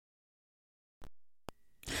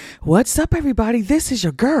What's up, everybody? This is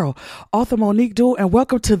your girl, author Monique Duel, and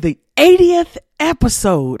welcome to the 80th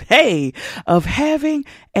episode, of Having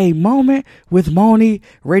a Moment with Moni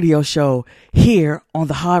radio show here on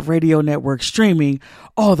the Hot Radio Network, streaming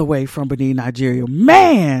all the way from Benin, Nigeria.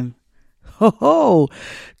 Man,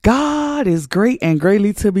 God is great and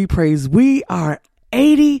greatly to be praised. We are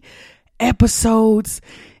 80 episodes,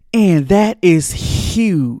 and that is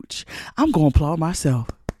huge. I'm going to applaud myself.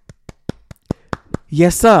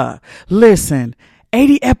 Yes, sir. Listen,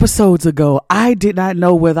 80 episodes ago, I did not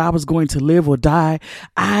know whether I was going to live or die.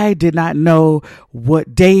 I did not know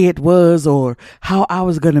what day it was or how I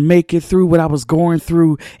was going to make it through what I was going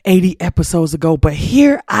through 80 episodes ago. But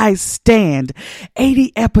here I stand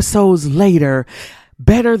 80 episodes later,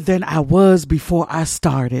 better than I was before I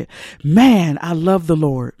started. Man, I love the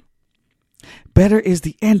Lord. Better is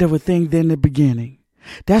the end of a thing than the beginning.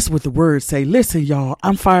 That's what the words say. Listen, y'all,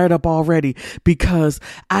 I'm fired up already because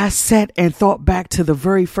I sat and thought back to the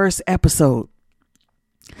very first episode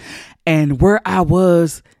and where I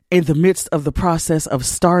was in the midst of the process of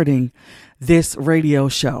starting this radio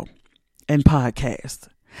show and podcast.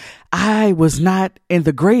 I was not in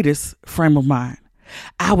the greatest frame of mind.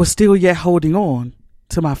 I was still yet holding on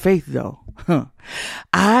to my faith, though.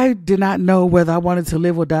 I did not know whether I wanted to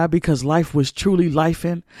live or die because life was truly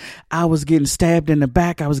lifing. I was getting stabbed in the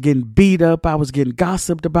back. I was getting beat up. I was getting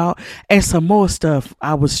gossiped about and some more stuff.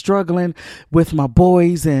 I was struggling with my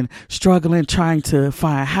boys and struggling trying to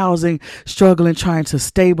find housing, struggling trying to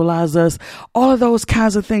stabilize us. All of those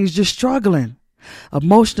kinds of things, just struggling.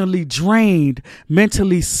 Emotionally drained,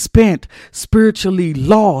 mentally spent, spiritually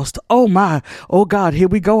lost. Oh my, oh God, here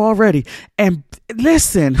we go already. And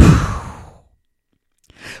listen,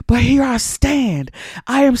 but here I stand.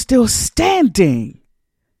 I am still standing.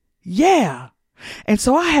 Yeah. And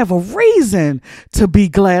so I have a reason to be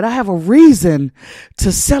glad. I have a reason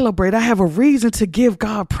to celebrate. I have a reason to give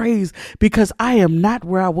God praise because I am not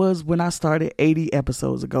where I was when I started 80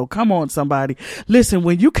 episodes ago. Come on, somebody. Listen,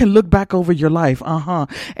 when you can look back over your life,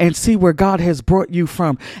 and see where God has brought you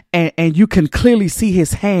from, and you can clearly see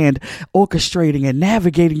his hand orchestrating and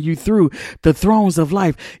navigating you through the thrones of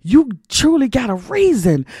life, you truly got a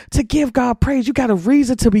reason to give God praise. You got a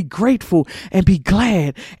reason to be grateful and be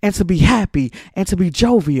glad and to be happy and to be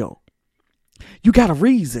jovial. You got a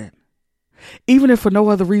reason. Even if for no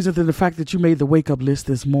other reason than the fact that you made the wake up list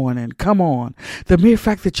this morning. Come on. The mere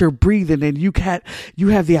fact that you're breathing and you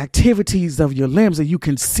have the activities of your limbs and you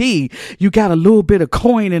can see, you got a little bit of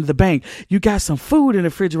coin in the bank. You got some food in the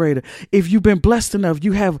refrigerator. If you've been blessed enough,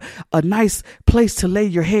 you have a nice place to lay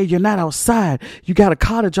your head. You're not outside. You got a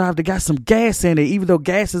car to drive that got some gas in it, even though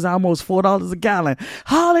gas is almost $4 a gallon.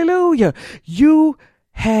 Hallelujah. You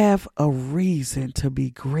have a reason to be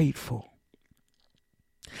grateful.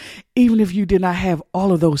 Even if you did not have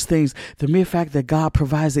all of those things, the mere fact that God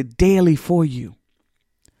provides it daily for you,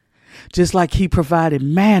 just like he provided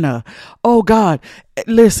manna. Oh God,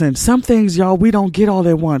 listen, some things, y'all, we don't get all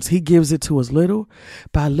at once. He gives it to us little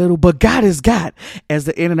by little, but God has got, as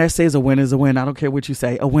the internet says, a win is a win. I don't care what you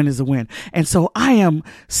say. A win is a win. And so I am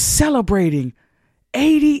celebrating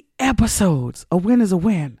 80 episodes. A win is a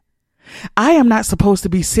win. I am not supposed to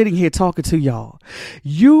be sitting here talking to y'all.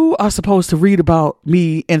 You are supposed to read about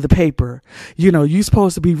me in the paper. You're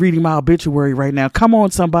supposed to be reading my obituary right now. Come on,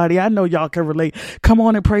 somebody. I know y'all can relate. Come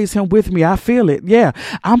on and praise him with me. I feel it. Yeah,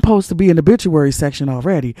 I'm supposed to be in the obituary section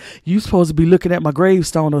already. You're supposed to be looking at my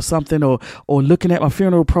gravestone or something, or looking at my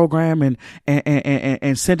funeral program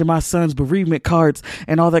and sending my son's bereavement cards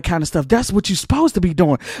and all that kind of stuff. That's what you're supposed to be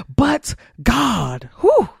doing. But God,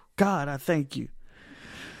 God, I thank you.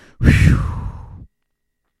 Whew.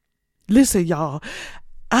 Listen, y'all,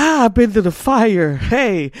 I've been through the fire,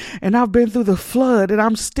 and I've been through the flood, and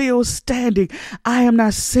I'm still standing. I am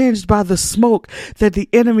not singed by the smoke that the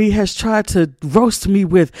enemy has tried to roast me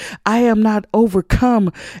with. I am not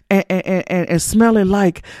overcome and smelling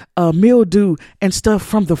like mildew and stuff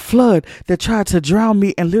from the flood that tried to drown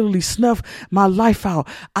me and literally snuff my life out.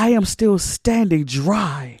 I am still standing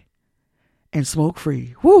dry and smoke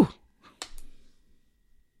free. Woo!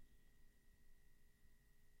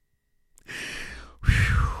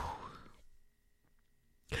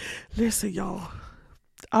 Listen, y'all,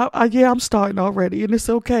 I'm starting already, and it's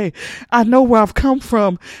okay. I know where I've come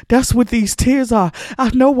from. That's what these tears are. I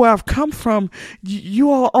know where I've come from. You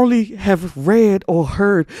all only have read or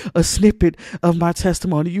heard a snippet of my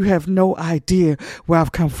testimony. You have no idea where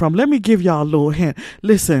I've come from. Let me give y'all a little hint.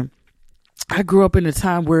 Listen, I grew up in a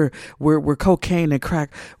time where cocaine and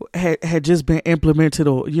crack had just been implemented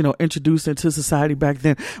or, introduced into society back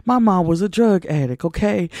then. My mom was a drug addict.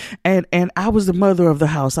 Okay. And I was the mother of the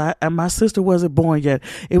house. My sister wasn't born yet.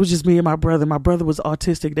 It was just me and my brother. My brother was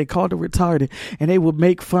autistic. They called him retarded, and they would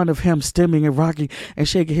make fun of him stimming and rocking and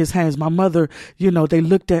shaking his hands. My mother, they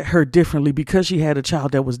looked at her differently because she had a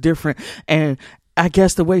child that was different. And I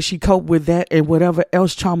guess the way she coped with that and whatever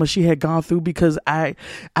else trauma she had gone through, because I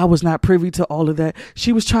was not privy to all of that.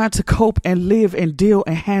 She was trying to cope and live and deal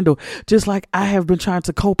and handle, just like I have been trying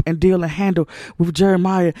to cope and deal and handle with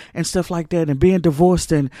Jeremiah and stuff like that, and being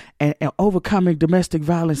divorced and overcoming domestic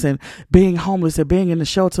violence and being homeless and being in the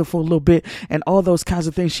shelter for a little bit and all those kinds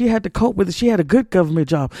of things. She had to cope with it. She had a good government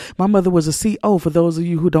job. My mother was a CO. For those of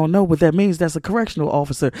you who don't know what that means, that's a correctional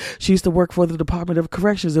officer. She used to work for the Department of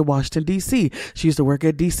Corrections in Washington, D.C. She used to work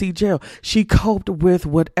at DC jail. She coped with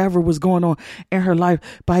whatever was going on in her life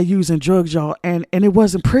by using drugs, y'all. And it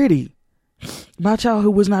wasn't pretty. My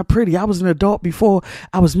childhood was not pretty. I was an adult before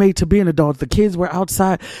I was made to be an adult. The kids were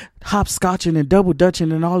outside hopscotching and double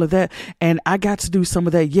dutching and all of that. And I got to do some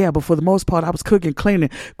of that. Yeah. But for the most part, I was cooking, cleaning,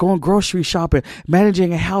 going grocery shopping,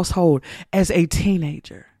 managing a household as a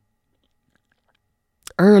teenager.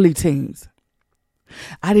 Early teens.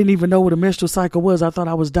 I didn't even know what a menstrual cycle was. I thought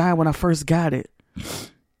I was dying when I first got it.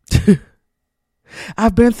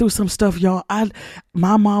 I've been through some stuff, y'all.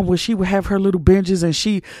 My mom, when she would have her little binges and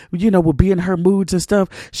she, would be in her moods and stuff,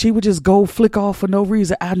 she would just go flick off for no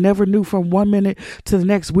reason. I never knew from 1 minute to the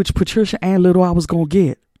next which Patricia Ann Little I was going to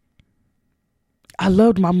get. I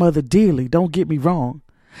loved my mother dearly. Don't get me wrong.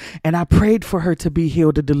 And I prayed for her to be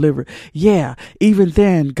healed and delivered. Yeah, even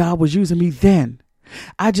then, God was using me then.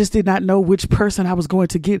 I just did not know which person I was going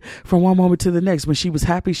to get from one moment to the next. When she was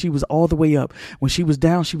happy, she was all the way up. When she was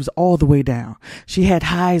down, she was all the way down. She had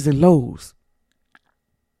highs and lows.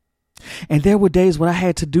 And there were days when I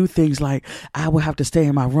had to do things like I would have to stay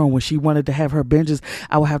in my room. When she wanted to have her binges,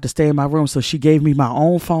 I would have to stay in my room. So she gave me my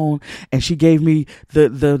own phone, and she gave me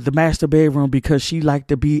the master bedroom because she liked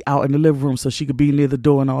to be out in the living room so she could be near the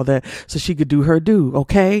door and all that, so she could do her due.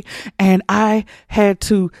 Okay. And I had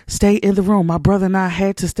to stay in the room. My brother and I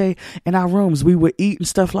had to stay in our rooms. We would eat and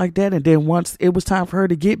stuff like that. And then once it was time for her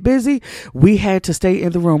to get busy, we had to stay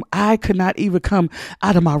in the room. I could not even come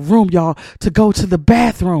out of my room, y'all, to go to the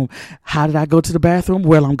bathroom. How did I go to the bathroom?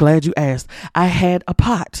 Well, I'm glad you asked. I had a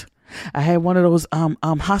pot. I had one of those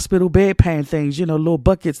hospital bedpan things, little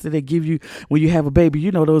buckets that they give you when you have a baby.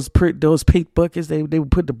 Those pink buckets. They would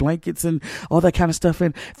put the blankets and all that kind of stuff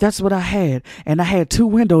in. That's what I had. And I had 2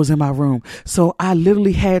 windows in my room. So I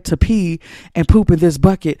literally had to pee and poop in this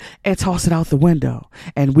bucket and toss it out the window.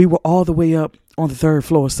 And we were all the way up on the 3rd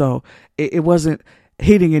floor. So it wasn't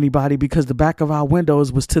hitting anybody because the back of our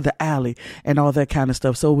windows was to the alley and all that kind of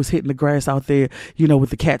stuff. So it was hitting the grass out there, with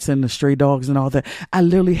the cats and the stray dogs and all that. I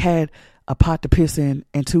literally had a pot to piss in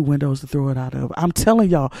and 2 windows to throw it out of. I'm telling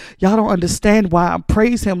y'all don't understand why I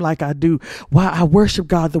praise him like I do, why I worship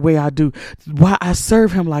God the way I do, why I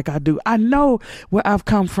serve him like I do. I know where I've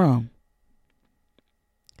come from.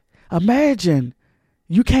 Imagine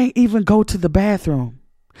you can't even go to the bathroom.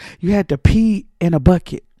 You had to pee in a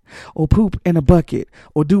bucket, or poop in a bucket,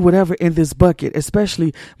 or do whatever in this bucket,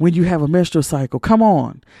 especially when you have a menstrual cycle. Come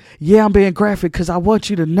on. Yeah, I'm being graphic because I want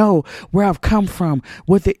you to know where I've come from,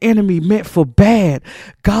 what the enemy meant for bad.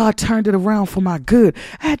 God turned it around for my good.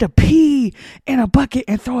 I had to pee in a bucket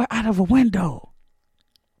and throw it out of a window.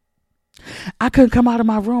 I couldn't come out of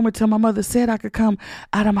my room until my mother said I could come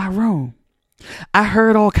out of my room. I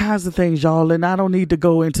heard all kinds of things, y'all, and I don't need to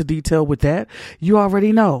go into detail with that. You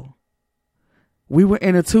already know. We were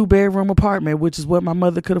in a 2-bedroom apartment, which is what my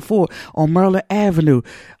mother could afford, on Maryland Avenue.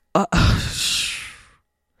 At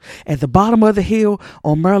the bottom of the hill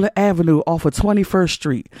on Maryland Avenue off of 21st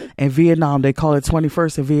Street in Vietnam. They call it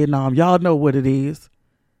 21st in Vietnam. Y'all know what it is.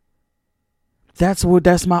 That's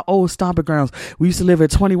my old stomping grounds. We used to live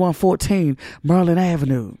at 2114 Maryland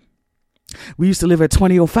Avenue. We used to live at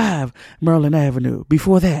 2005 Maryland Avenue.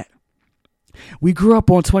 Before that, we grew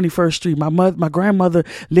up on 21st Street. My grandmother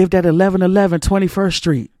lived at 1111 21st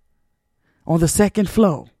Street on the 2nd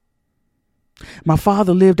floor. My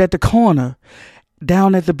father lived at the corner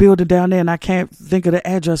down at the building down there, and I can't think of the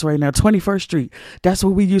address right now, 21st Street. That's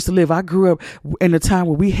where we used to live. I grew up in a time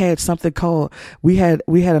where we had something called, we had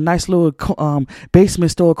a nice little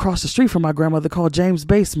basement store across the street from my grandmother called James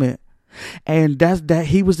Basement. And that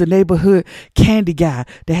he was the neighborhood candy guy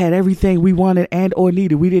that had everything we wanted and or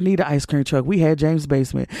needed. We didn't need an ice cream truck. We had James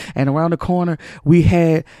Basement. And around the corner, we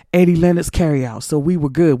had Eddie Leonard's Carryout. So we were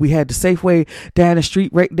good. We had the Safeway down the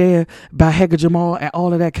street right there by Hegger Jamal and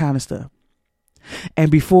all of that kind of stuff.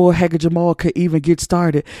 And before Hager Jamal could even get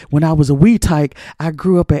started, when I was a wee tyke, I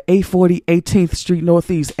grew up at 840 18th Street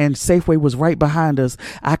Northeast, and Safeway was right behind us.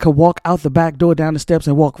 I could walk out the back door, down the steps,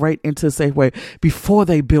 and walk right into Safeway before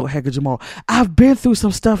they built Hager Jamal. I've been through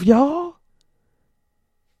some stuff, y'all.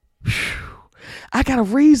 Whew. I got a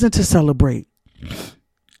reason to celebrate.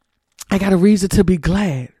 I got a reason to be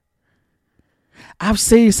glad. I've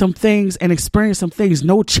seen some things and experienced some things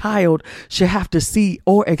no child should have to see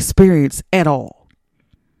or experience at all.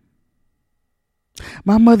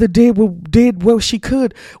 My mother did what she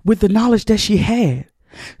could with the knowledge that she had.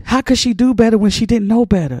 How could she do better when she didn't know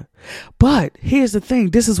better? But here's the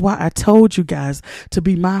thing. This is why I told you guys to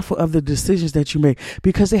be mindful of the decisions that you make,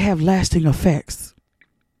 because they have lasting effects.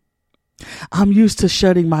 I'm used to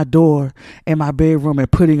shutting my door in my bedroom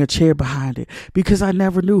and putting a chair behind it because I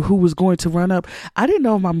never knew who was going to run up. I didn't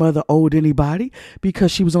know if my mother owed anybody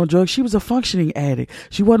because she was on drugs. She was a functioning addict.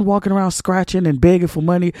 She wasn't walking around scratching and begging for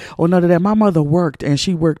money or none of that. My mother worked, and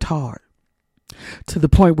she worked hard to the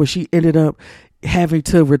point where she ended up having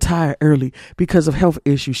to retire early because of health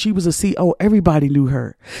issues. She was a CO. Everybody knew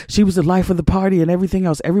her. She was the life of the party and everything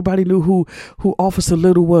else. Everybody knew who Officer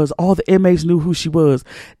Little was. All the inmates knew who she was.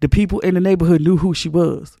 The people in the neighborhood knew who she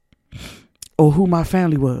was or who my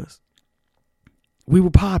family was. We were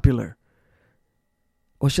popular.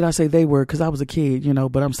 Or should I say they were, because I was a kid,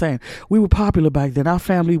 but I'm saying we were popular back then. Our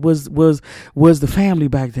family was the family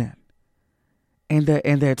back then and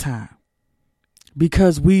that time.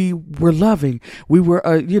 Because we were loving. We were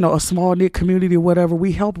a small knit community or whatever.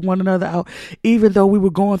 We helped one another out. Even though we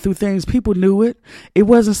were going through things, people knew it. It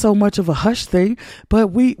wasn't so much of a hush thing, but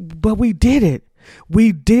we did it.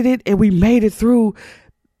 We did it, and we made it through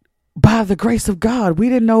by the grace of God. We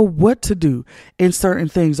didn't know what to do in certain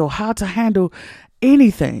things or how to handle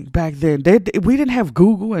anything back then. We didn't have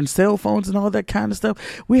Google and cell phones and all that kind of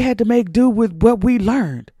stuff. We had to make do with what we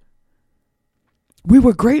learned. We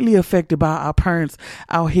were greatly affected by our parents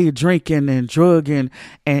out here drinking and drugging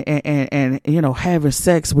and having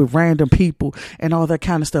sex with random people and all that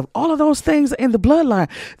kind of stuff. All of those things are in the bloodline.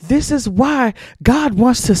 This is why God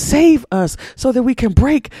wants to save us so that we can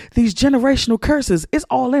break these generational curses. It's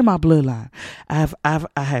all in my bloodline. I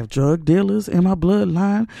have drug dealers in my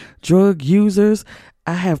bloodline, drug users.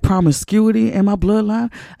 I have promiscuity in my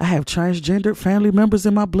bloodline. I have transgendered family members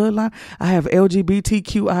in my bloodline. I have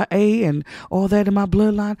LGBTQIA and all that in my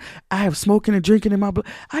bloodline. I have smoking and drinking in my blood.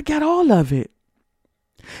 I got all of it.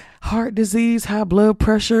 Heart disease, high blood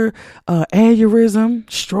pressure, aneurysm,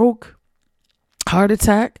 stroke, heart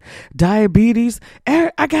attack, diabetes.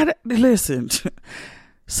 I got it. Listen,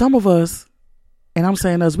 some of us, and I'm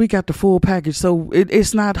saying us, we got the full package. So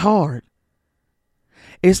it's not hard.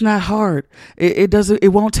 It's not hard.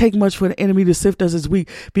 It won't take much for the enemy to sift us as weak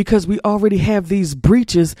because we already have these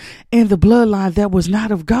breaches in the bloodline that was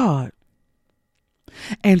not of God.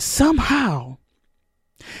 And somehow,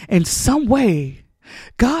 in some way,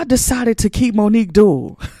 God decided to keep Monique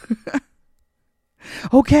dual.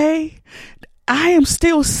 Okay? I am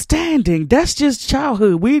still standing. That's just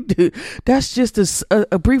childhood. That's just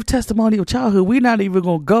a brief testimony of childhood. We're not even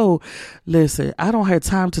going to go. Listen, I don't have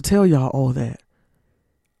time to tell y'all all that.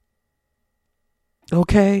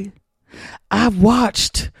 Okay, I've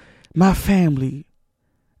watched my family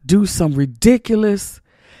do some ridiculous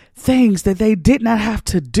things that they did not have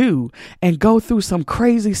to do and go through some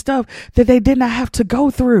crazy stuff that they did not have to go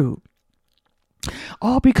through.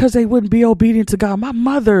 All because they wouldn't be obedient to God. My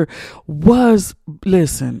mother was a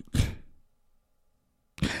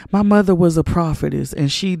prophetess, and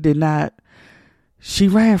she ran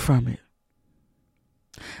from it.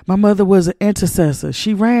 My mother was an intercessor.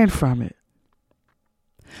 She ran from it.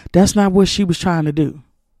 That's not what she was trying to do.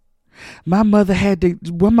 My mother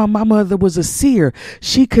my mother was a seer.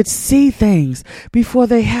 She could see things before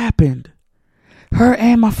they happened. Her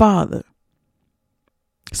and my father.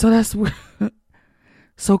 So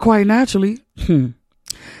quite naturally,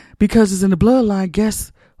 because it's in the bloodline,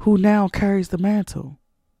 guess who now carries the mantle?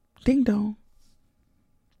 Ding dong.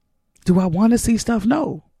 Do I want to see stuff?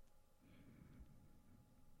 No.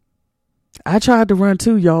 I tried to run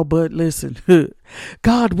too, y'all, but listen,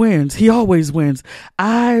 God wins. He always wins.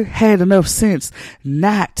 I had enough sense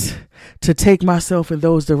not to take myself in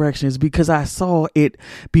those directions because I saw it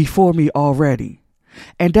before me already.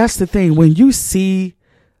 And that's the thing. When you see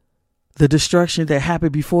the destruction that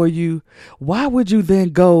happened before you, why would you then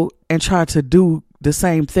go and try to do the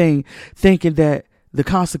same thing thinking that the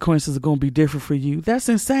consequences are going to be different for you? That's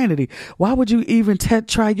insanity. Why would you even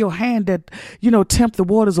try your hand at, tempt the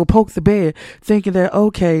waters or poke the bear thinking that,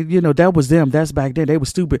 okay, that was them. That's back then. They were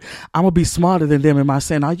stupid. I'm going to be smarter than them in my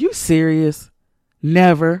sin. Are you serious?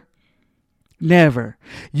 Never. Never.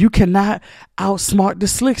 You cannot outsmart the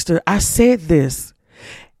slickster. I said this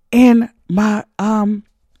in my, on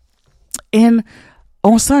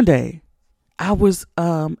Sunday. I was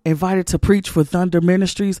invited to preach for Thunder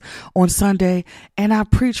Ministries on Sunday, and I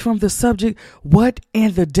preached from the subject, what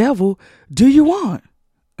in the devil do you want?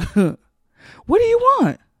 What do you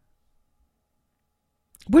want?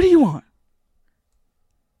 What do you want?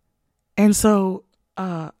 And so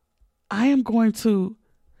I am going to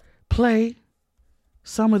play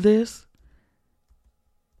some of this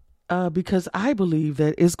because I believe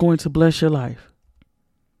that it's going to bless your life.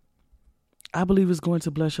 I believe it's going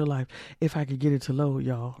to bless your life. If I could get it to load,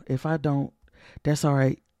 y'all. If I don't, that's all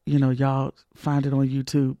right. You know, y'all find it on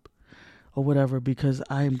YouTube or whatever, because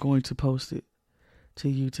I am going to post it to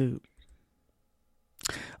YouTube.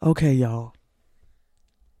 Okay, y'all.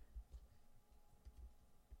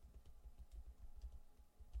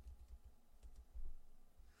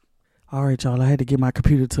 All right, y'all. I had to get my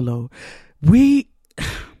computer to load. We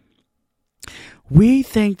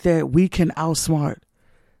think that we can outsmart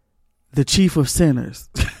the chief of sinners.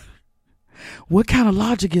 What kind of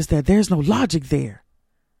logic is that? There's no logic there.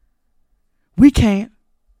 We can't,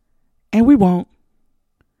 and we won't.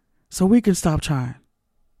 So we can stop trying.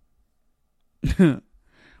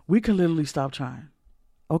 We can literally stop trying.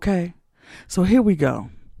 Okay? So here we go.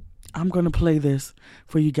 I'm going to play this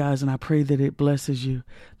for you guys, and I pray that it blesses you.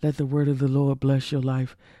 Let the word of the Lord bless your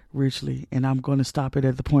life richly. And I'm going to stop it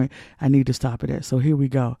at the point I need to stop it at. So here we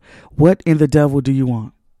go. What in the devil do you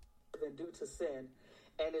want? Due to sin,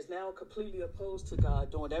 and is now completely opposed to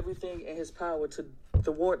God, doing everything in his power to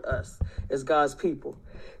thwart us as God's people.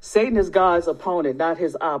 Satan is God's opponent, not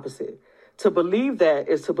his opposite. To believe that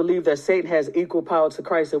is to believe that Satan has equal power to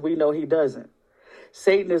Christ, and we know he doesn't.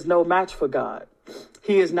 Satan is no match for God.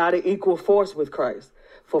 He is not an equal force with Christ.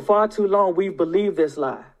 For far too long, we've believed this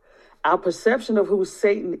lie. Our perception of who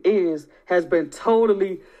Satan is has been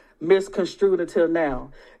totally misconstrued until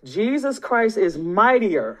now. Jesus Christ is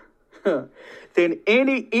mightier than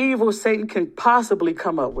any evil Satan can possibly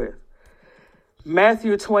come up with.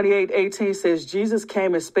 Matthew 28:18 says, Jesus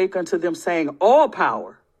came and spake unto them, saying, all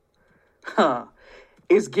power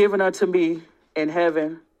is given unto me in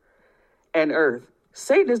heaven and earth.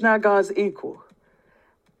 Satan is not God's equal.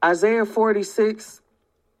 Isaiah 46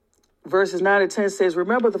 verses 9 and 10 says,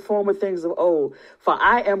 remember the former things of old, for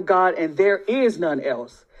I am God and there is none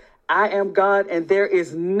else. I am God and there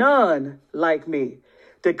is none like me,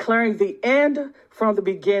 declaring the end from the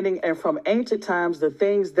beginning and from ancient times, the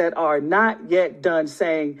things that are not yet done,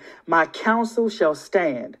 saying, my counsel shall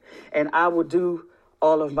stand and I will do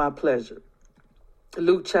all of my pleasure.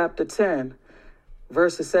 Luke chapter 10,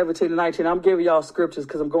 verses 17 and 19. I'm giving y'all scriptures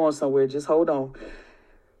because I'm going somewhere. Just hold on.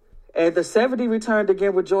 And the 70 returned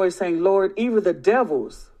again with joy, saying, Lord, even the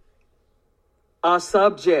devils are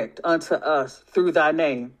subject unto us through thy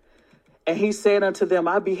name. And he said unto them,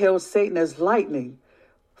 I beheld Satan as lightning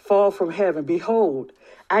fall from heaven. Behold,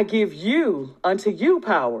 I give you unto you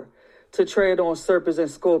power to tread on serpents and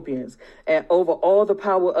scorpions and over all the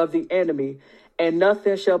power of the enemy, and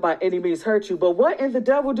nothing shall by any means hurt you. But what in the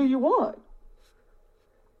devil do you want?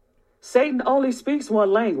 Satan only speaks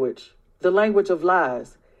one language, the language of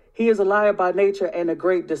lies. He is a liar by nature and a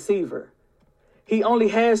great deceiver. He only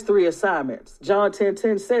has 3 assignments. John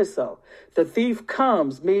 10:10 says so. The thief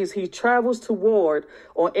comes means he travels toward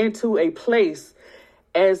or into a place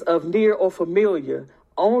as of near or familiar,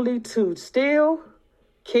 only to steal,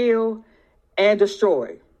 kill, and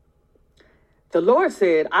destroy. The Lord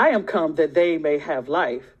said, I am come that they may have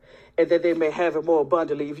life and that they may have it more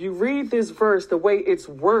abundantly. If you read this verse, the way it's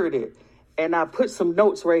worded, and I put some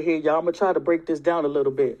notes right here, y'all, I'm going to try to break this down a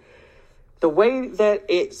little bit. The way that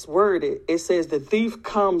it's worded, it says the thief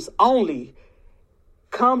comes only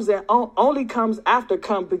after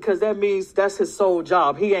come, because that means that's his sole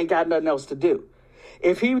job. He ain't got nothing else to do.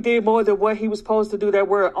 If he did more than what he was supposed to do, that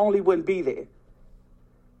word only wouldn't be there.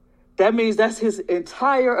 That means that's his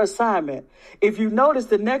entire assignment. If you notice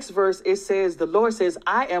the next verse, it says, the Lord says,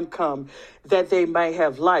 I am come that they may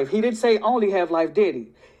have life. He didn't say only have life, did he?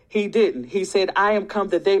 He didn't. He said, I am come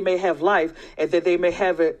that they may have life and that they may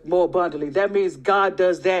have it more abundantly. That means God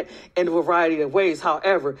does that in a variety of ways.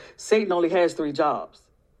 However, Satan only has 3 jobs.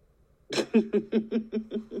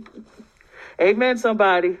 Amen,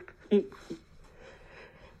 somebody.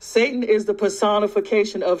 Satan is the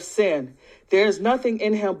personification of sin. There's nothing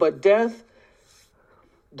in him but death,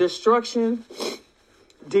 destruction,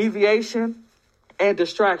 deviation, and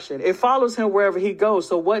distraction. It follows him wherever he goes.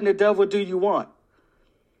 So what in the devil do you want?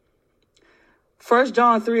 1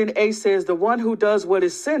 John 3:8 says, the one who does what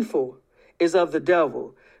is sinful is of the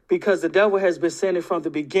devil, because the devil has been sinning from the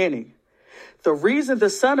beginning. The reason the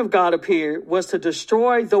Son of God appeared was to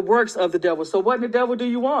destroy the works of the devil. So what in the devil do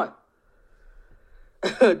you want?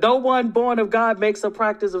 No one born of God makes a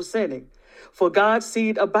practice of sinning, for God's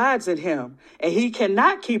seed abides in him, and he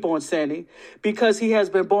cannot keep on sinning because he has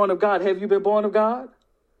been born of God. Have you been born of God?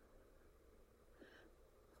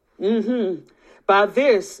 By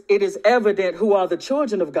this, it is evident who are the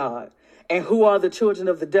children of God and who are the children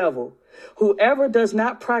of the devil. Whoever does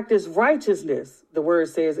not practice righteousness, the word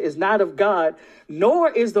says, is not of God,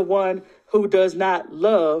 nor is the one who does not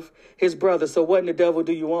love his brother. So what in the devil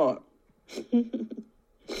do you want?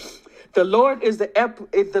 The Lord is the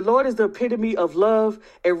epitome of love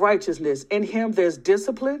and righteousness. In him there's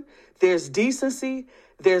discipline, there's decency,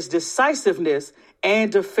 there's decisiveness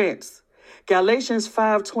and defense. Galatians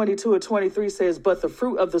 5:22 and 23 says, but the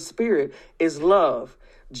fruit of the Spirit is love,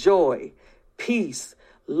 joy, peace,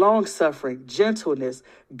 long-suffering, gentleness,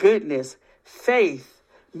 goodness, faith,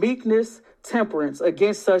 meekness, temperance.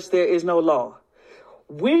 Against such there is no law.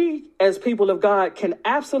 We, as people of God, can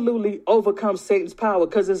absolutely overcome Satan's power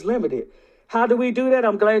because it's limited. How do we do that?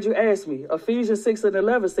 I'm glad you asked me. Ephesians 6 and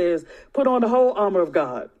 11 says, put on the whole armor of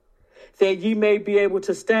God, that ye may be able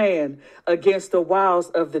to stand against the wiles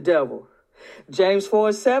of the devil. James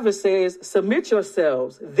 4:7 says, submit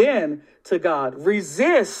yourselves then to God.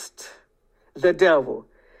 Resist the devil.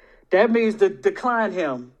 That means to decline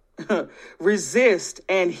him. Resist,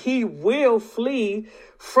 and he will flee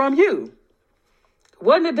from you.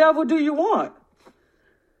 What in the devil do you want?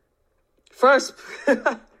 First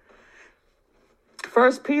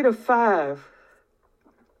Peter 5,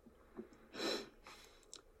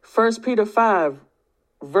 verses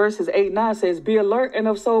 8-9 says, be alert and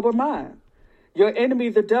of sober mind. Your enemy,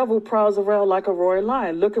 the devil, prowls around like a roaring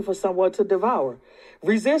lion, looking for someone to devour.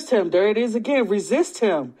 Resist him. There it is again. Resist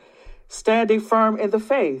him, standing firm in the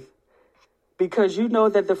faith, because you know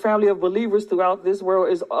that the family of believers throughout this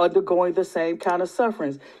world is undergoing the same kind of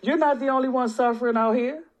sufferings. You're not the only one suffering out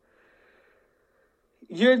here.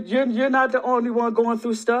 You're not the only one going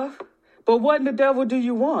through stuff. But what in the devil do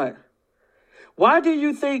you want? Why do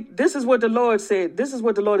you think, this is what the Lord said, this is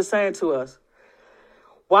what the Lord is saying to us.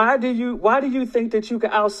 Why do you think that you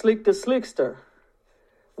can outslick the slickster?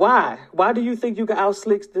 Why? Why do you think you can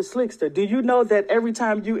outslick the slickster? Do you know that every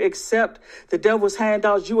time you accept the devil's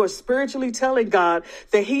handouts, you are spiritually telling God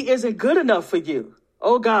that he isn't good enough for you?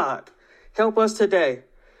 Oh God, help us today.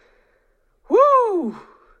 Woo!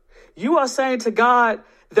 You are saying to God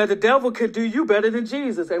that the devil can do you better than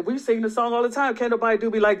Jesus. And we sing the song all the time, can't nobody do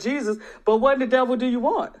me like Jesus. But what in the devil do you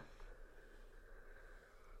want?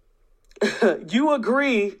 You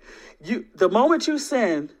agree, the moment you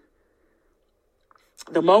sin,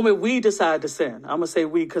 the moment we decide to sin, I'm going to say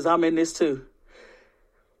we because I'm in this too.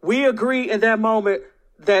 We agree in that moment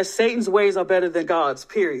that Satan's ways are better than God's,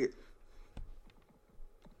 period.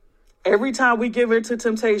 Every time we give in to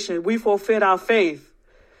temptation, we forfeit our faith.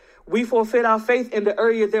 We forfeit our faith in the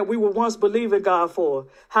area that we were once believing God for.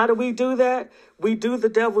 How do we do that? We do the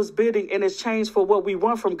devil's bidding in exchange for what we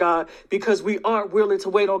want from God because we aren't willing to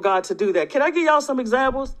wait on God to do that. Can I give y'all some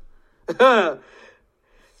examples?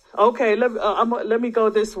 Okay, let me go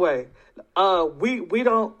this way. We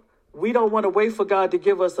don't want to wait for God to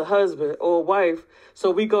give us a husband or a wife,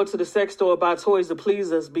 so we go to the sex store and buy toys to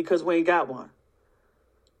please us because we ain't got one.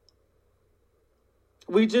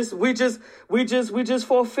 We just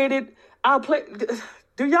forfeited our play.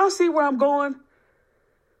 Do y'all see where I'm going?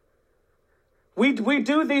 We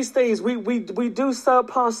do these things. We do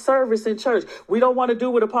subpar service in church. We don't want to do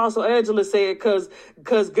what Apostle Angela said because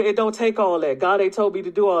it don't take all that. God ain't told me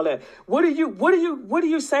to do all that. What do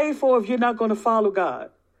you save for if you're not going to follow God?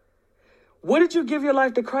 What did you give your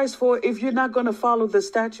life to Christ for if you're not going to follow the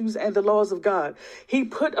statutes and the laws of God? He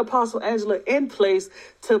put Apostle Angela in place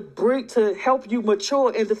to help you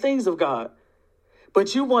mature in the things of God.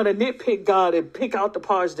 But you want to nitpick God and pick out the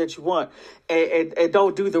parts that you want and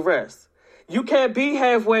don't do the rest. You can't be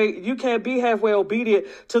halfway obedient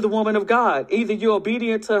to the woman of God. Either you're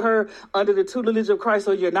obedient to her under the tutelage of Christ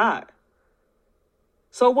or you're not.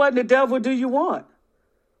 So what in the devil do you want?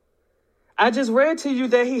 I just read to you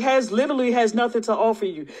that he literally has nothing to offer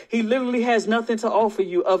you. He literally has nothing to offer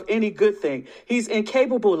you of any good thing. He's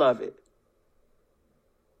incapable of it.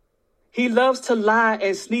 He loves to lie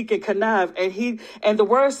and sneak and connive. And the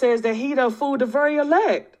word says that he done fooled the very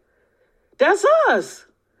elect. That's us.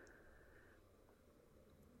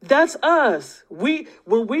 That's us. When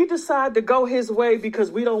we decide to go his way because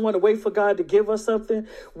we don't want to wait for God to give us something,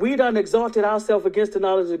 we done exalted ourselves against the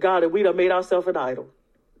knowledge of God and we done made ourselves an idol.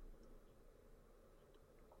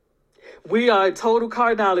 We are in total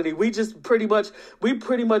carnality. We pretty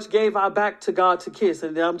much gave our back to God to kiss.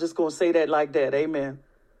 And I'm just going to say that like that. Amen.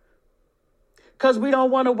 Because we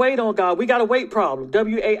don't want to wait on God. We got a wait problem.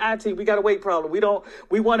 WAIT. We got a wait problem.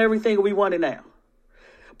 We want everything and we want it now.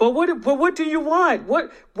 But what do you want?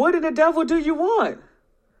 What in the devil do you want?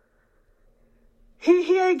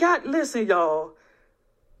 He ain't got, listen, y'all.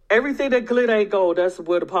 Everything that glitter ain't gold. That's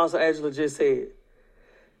what Apostle Angela just said.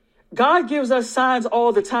 God gives us signs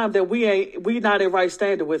all the time that we not in right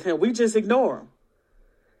standing with him. We just ignore him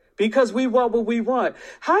because we want what we want.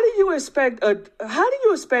 How do you expect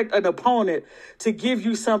an opponent to give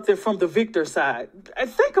you something from the victor side?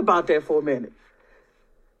 Think about that for a minute.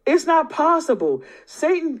 It's not possible.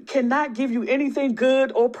 Satan cannot give you anything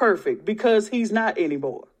good or perfect because he's not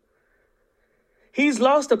anymore. He's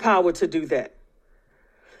lost the power to do that.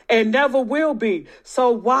 And never will be. So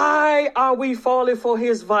why are we falling for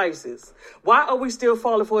his vices? Why are we still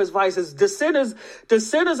falling for his vices? The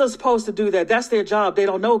sinners are supposed to do that. That's their job. They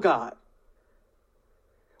don't know God.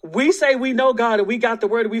 We say we know God and we got the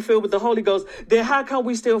word and we filled with the Holy Ghost. Then how come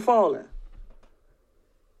we still falling?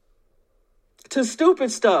 To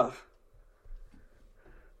stupid stuff.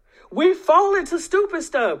 We fall into stupid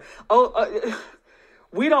stuff.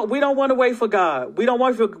 We don't want to wait for God. We don't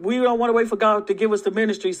want to wait for God to give us the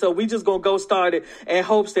ministry. So we just gonna go start it in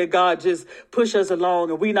hopes that God just push us along,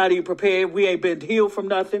 and we not even prepared. We ain't been healed from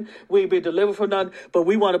nothing. We ain't been delivered from nothing. But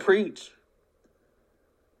we want to preach.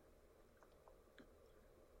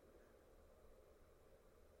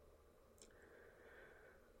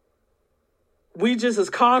 We just as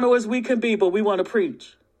carnal as we can be, but we want to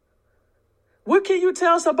preach. What can you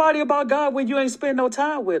tell somebody about God when you ain't spend no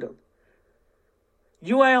time with him?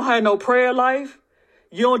 You ain't had no prayer life.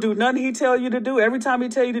 You don't do nothing he tell you to do. Every time he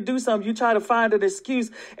tell you to do something, you try to find an excuse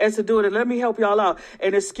as to do it. And let me help y'all out.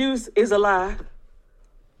 An excuse is a lie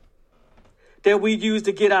that we use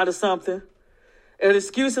to get out of something. An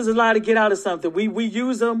excuse is a lie to get out of something. We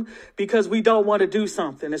use them because we don't want to do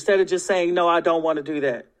something instead of just saying, no, I don't want to do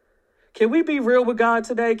that. Can we be real with God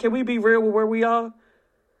today? Can we be real with where we are?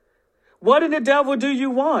 What in the devil do you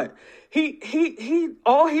want? He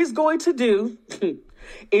all he's going to do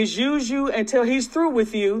is use you until he's through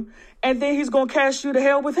with you, and then he's going to cast you to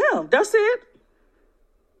hell with him. That's it.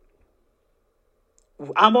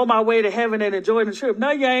 I'm on my way to heaven and enjoying the trip.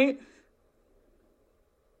 No, you ain't.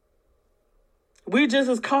 We just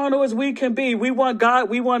as carnal as we can be. We want God.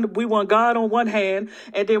 We want God on one hand,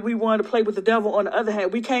 and then we want to play with the devil on the other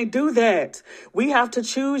hand. We can't do that. We have to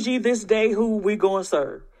choose ye this day who we going to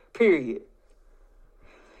serve. Period.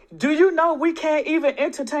 Do you know we can't even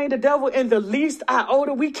entertain the devil in the least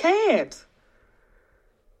iota? We can't.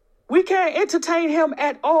 We can't entertain him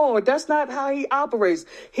at all. That's not how he operates.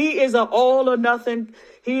 He is an all or nothing.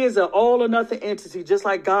 He is an all or nothing entity, just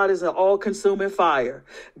like God is an all-consuming fire.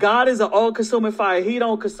 God is an all-consuming fire. He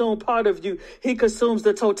don't consume part of you. He consumes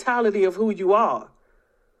the totality of who you are.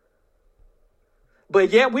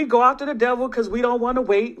 But yet we go after the devil because we don't want to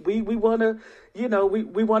wait. We want to,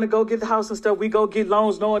 we want to go get the house and stuff. We go get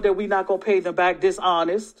loans knowing that we're not going to pay them back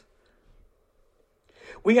dishonest.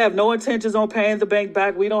 We have no intentions on paying the bank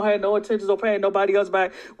back. We don't have no intentions on paying nobody else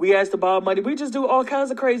back. We ask to borrow money. We just do all kinds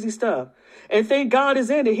of crazy stuff and think God is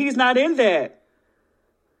in it. He's not in that.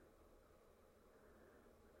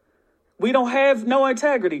 We don't have no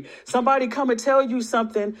integrity. Somebody come and tell you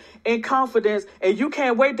something in confidence and you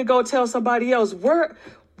can't wait to go tell somebody else.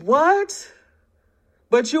 What?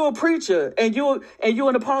 But you a preacher and you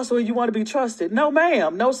an apostle and you want to be trusted. No,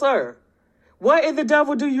 ma'am. No, sir. What in the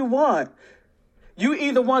devil do you want? You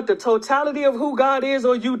either want the totality of who God is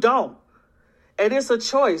or you don't. And it's a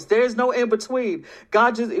choice. There's no in between.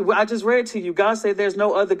 I just read to you. God said there's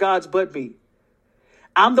no other gods but me.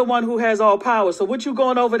 I'm the one who has all power. So what you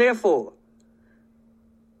going over there for?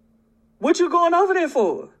 What you going over there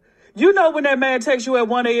for? You know when that man texts you at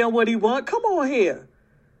 1 a.m. what he want. Come on here.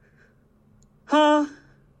 Huh?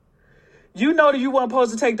 You know that you weren't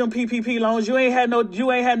supposed to take them PPP loans. You ain't had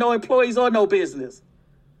no employees or no business.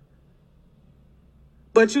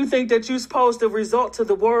 But you think that you're supposed to resort to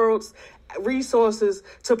the world's resources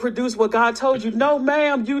to produce what God told you. No,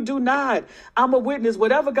 ma'am, you do not. I'm a witness.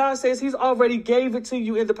 Whatever God says, he's already gave it to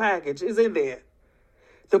you in the package. It's in there.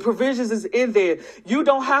 The provisions is in there. You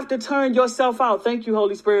don't have to turn yourself out. Thank you,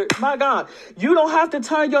 Holy Spirit. My God, you don't have to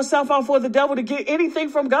turn yourself out for the devil to get anything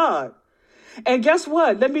from God. And guess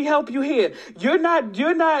what? Let me help you here. You're not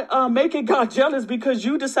making God jealous because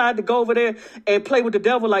you decide to go over there and play with the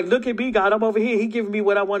devil. Like, look at me, God. I'm over here. He giving me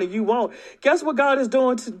what I want and you won't. Guess what God is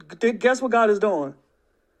doing? Guess what God is doing?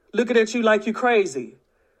 Looking at you like you crazy.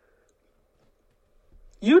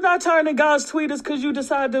 You not turning God's tweeters because you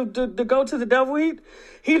decide to go to the devil.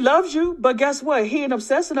 He loves you, but guess what? He ain't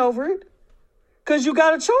obsessing over it because you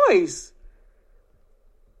got a choice.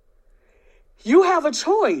 You have a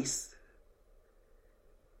choice.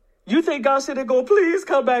 You think God said there go, please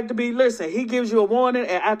come back to me. Listen, he gives you a warning,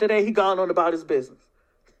 and after that, he gone on about his business.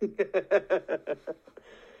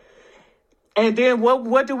 And then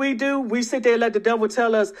what do? We sit there and let the devil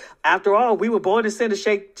tell us, after all, we were born in sin and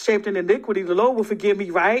shaped in iniquity. The Lord will forgive me,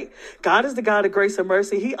 right? God is the God of grace and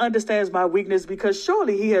mercy. He understands my weakness because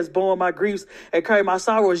surely he has borne my griefs and carried my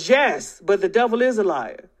sorrows. Yes, but the devil is a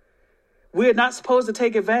liar. We're not supposed to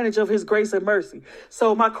take advantage of his grace and mercy.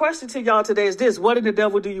 So my question to y'all today is this. What in the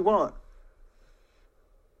devil do you want?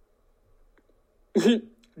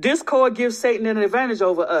 Discord gives Satan an advantage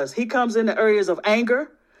over us. He comes in the areas of anger,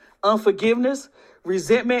 unforgiveness,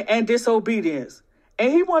 resentment, and disobedience.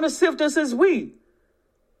 And he wants to sift us as wheat.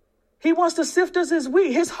 He wants to sift us as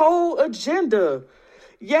wheat. His whole agenda.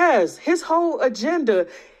 Yes, his whole agenda.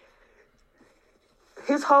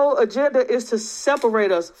 His whole agenda is to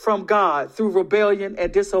separate us from God through rebellion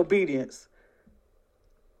and disobedience.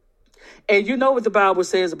 And you know what the Bible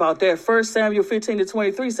says about that. 1 Samuel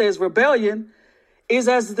 15-23 says, rebellion is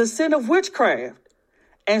as the sin of witchcraft,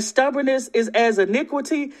 and stubbornness is as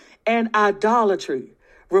iniquity and idolatry.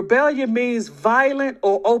 Rebellion means violent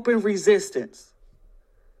or open resistance.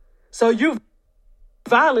 So you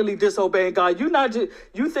violently disobeying God. You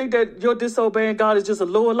think that you're disobeying God is just a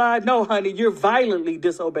lower lie? No, honey, you're violently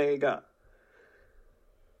disobeying God.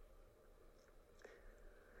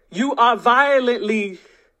 You are violently,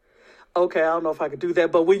 okay, I don't know if I could do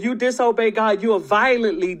that, but when you disobey God, you are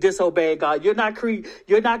violently disobeying God. You're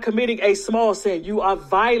not committing a small sin. You are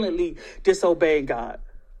violently disobeying God.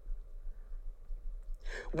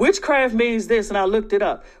 Witchcraft means this, and I looked it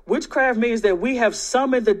up. Witchcraft means that we have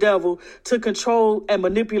summoned the devil to control and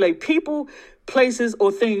manipulate people, places,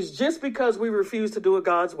 or things just because we refuse to do it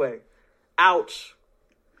God's way. Ouch.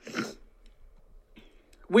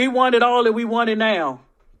 We want it all and we want it now.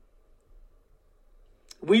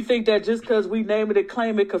 We think that just because we name it and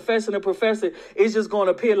claim it, confess it and profess it, it's just going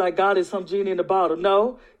to appear like God is some genie in the bottle.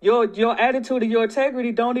 No, your attitude and your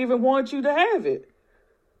integrity don't even want you to have it.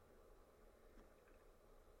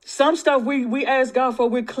 Some stuff we ask God for,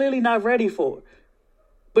 we're clearly not ready for.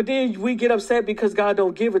 But then we get upset because God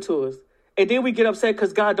don't give it to us. And then we get upset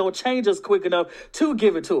because God don't change us quick enough to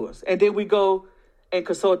give it to us. And then we go and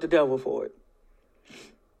consult the devil for it.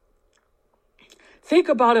 Think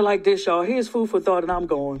about it like this, y'all. Here's food for thought, and I'm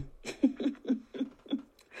going.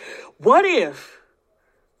 What if,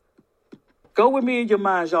 go with me in your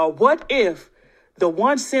minds, y'all. What if the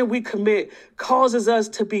one sin we commit causes us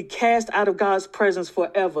to be cast out of God's presence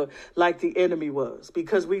forever like the enemy was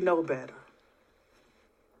because we know better?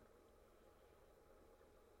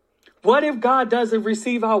 What if God doesn't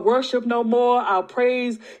receive our worship no more, our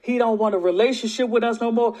praise? He don't want a relationship with us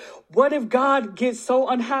no more. What if God gets so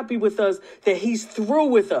unhappy with us that he's through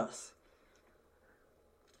with us?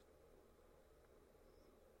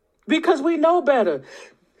 Because we know better.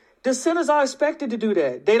 The sinners are expected to do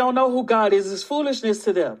that. They don't know who God is. It's foolishness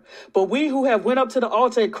to them. But we who have went up to the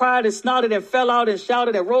altar and cried and snotted and fell out and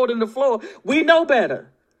shouted and rolled on the floor, we know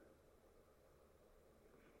better.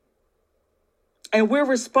 And we're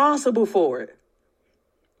responsible for it.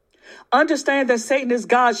 Understand that Satan is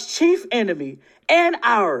God's chief enemy and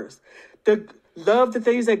ours. Love the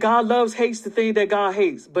things that God loves, hates the things that God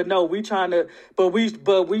hates. But no, we straddling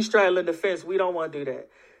the fence. We don't want to do that.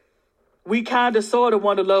 We kind of sort of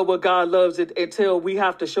want to love what God loves it until we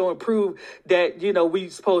have to show and prove that, we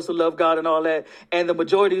supposed to love God and all that. And the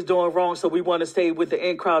majority is doing wrong. So we want to stay with the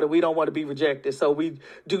in crowd and we don't want to be rejected. So we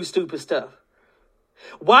do stupid stuff.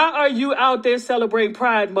 Why are you out there celebrating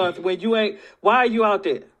Pride Month when you ain't? Why are you out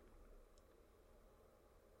there?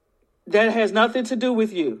 That has nothing to do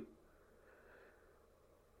with you.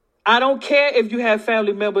 I don't care if you have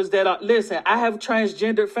family members that are, listen, I have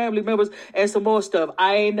transgender family members and some more stuff.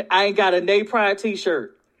 I ain't got a Nay Pride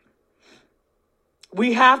t-shirt.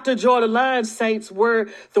 We have to draw the line, saints, where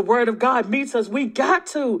the word of God meets us. We have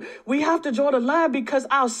to draw the line because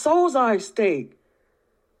our souls are at stake.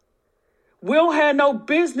 We don't have no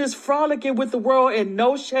business frolicking with the world in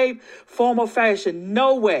no shape, form, or fashion.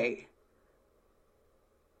 No way.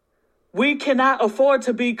 We cannot afford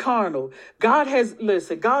to be carnal.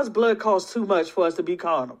 God's blood costs too much for us to be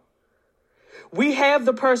carnal. We have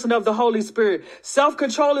the person of the Holy Spirit.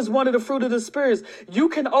 Self-control is one of the fruit of the spirits. You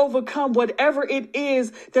can overcome whatever it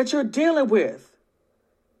is that you're dealing with.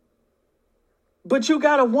 But you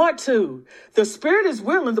got to want to. The spirit is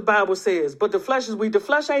willing, the Bible says, but the flesh is weak. The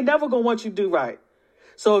flesh ain't never going to want you to do right.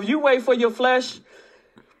 So if you wait for your flesh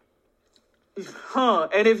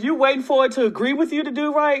And if you waiting for it to agree with you to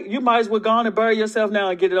do right, you might as well go on and bury yourself now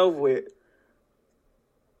and get it over with.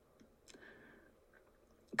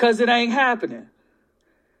 Because it ain't happening.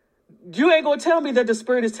 You ain't going to tell me that the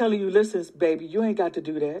Spirit is telling you, listen, baby, you ain't got to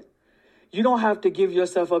do that. You don't have to give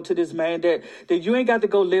yourself up to this man, that you ain't got to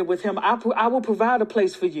go live with him. I will provide a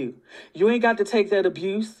place for you. You ain't got to take that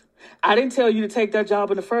abuse. I didn't tell you to take that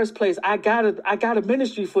job in the first place. I got a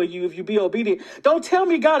ministry for you if you be obedient. Don't tell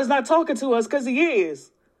me God is not talking to us, because he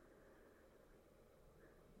is.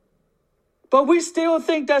 But we still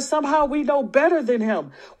think that somehow we know better than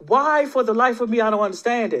him. Why? For the life of me, I don't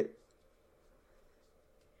understand it.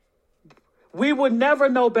 We would never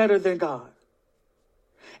know better than God.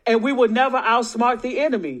 And we would never outsmart the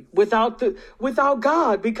enemy without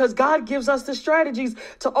God, because God gives us the strategies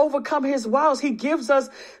to overcome his wiles. He gives us,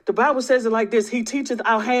 the Bible says it like this, he teaches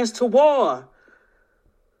our hands to war.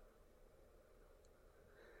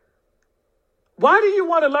 Why do you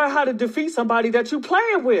want to learn how to defeat somebody that you're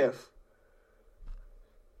playing with?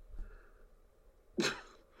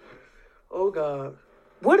 Oh, God.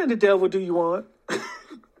 What in the devil do you want?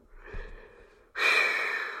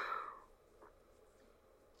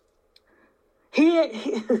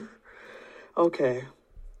 Okay.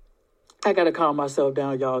 I got to calm myself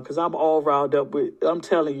down, y'all, because I'm all riled up I'm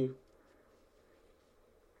telling you.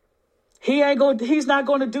 He's not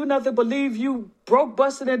going to do nothing but leave you broke,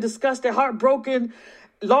 busted, and disgusted, heartbroken,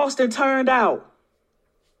 lost, and turned out.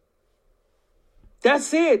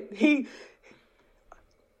 That's it.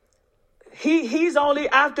 He's only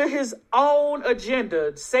after his own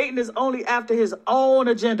agenda. Satan is only after his own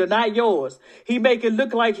agenda, not yours. He make it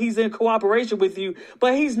look like he's in cooperation with you,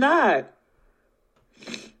 but he's not.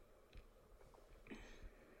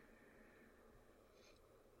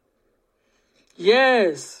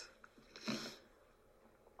 Yes.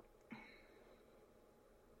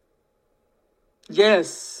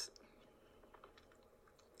 Yes.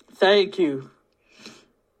 Thank you.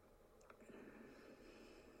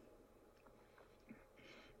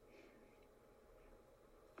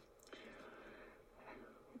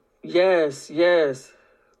 Yes, yes.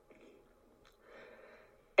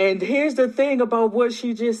 And here's the thing about what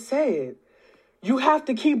she just said. You have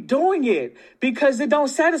to keep doing it because it don't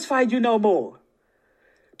satisfy you no more.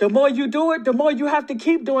 The more you do it, the more you have to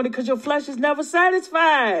keep doing it because your flesh is never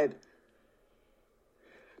satisfied.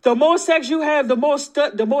 The more sex you have, the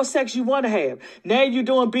more sex you want to have. Now you're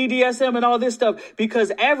doing BDSM and all this stuff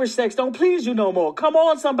because average sex don't please you no more. Come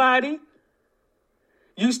on, somebody.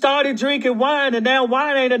 You started drinking wine and now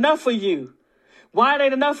wine ain't enough for you. Wine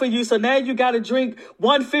ain't enough for you, so now you got to drink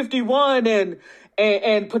 151 and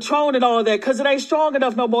Patron and all that because it ain't strong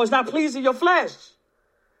enough no more. It's not pleasing your flesh.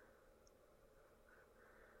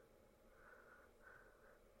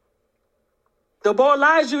 The more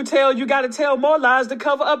lies you tell, you got to tell more lies to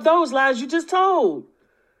cover up those lies you just told.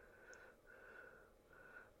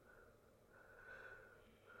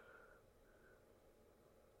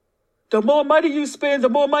 The more money you spend, the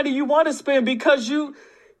more money you want to spend because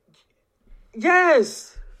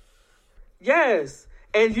yes.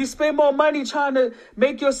 And you spend more money trying to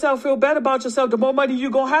make yourself feel better about yourself, the more money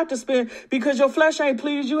you're going to have to spend because your flesh ain't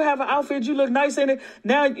pleased. You have an outfit, you look nice in it.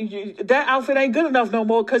 Now that outfit ain't good enough no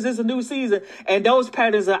more because it's a new season and those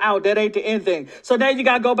patterns are out. That ain't the end thing. So now you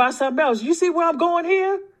got to go buy something else. You see where I'm going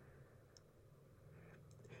here?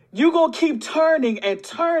 You're going to keep turning and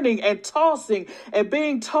tossing and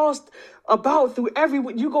being tossed about through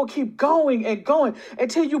everywhere. You're going to keep going and going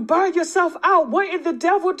until you burn yourself out. What in the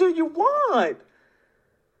devil do you want?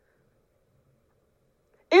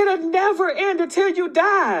 It'll never end until you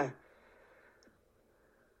die.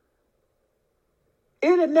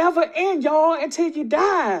 It'll never end, y'all, until you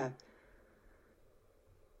die.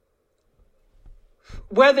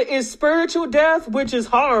 Whether it's spiritual death, which is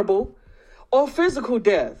horrible, or physical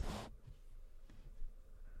death.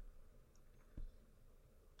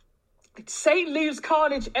 Satan leaves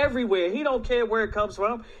carnage everywhere. He don't care where it comes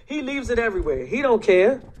from. He leaves it everywhere. He don't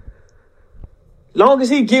care. Long as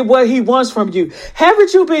he get what he wants from you.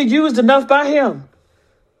 Haven't you been used enough by him?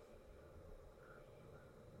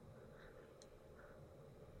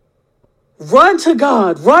 Run to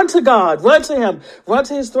God. Run to God. Run to him. Run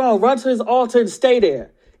to his throne. Run to his altar and stay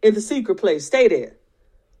there. In the secret place. Stay there.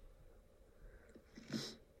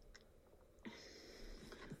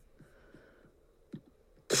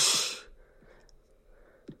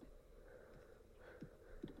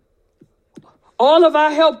 All of our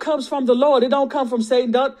help comes from the Lord. It don't come from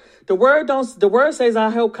Satan. The word says our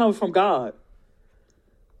help comes from God.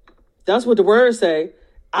 That's what the word say.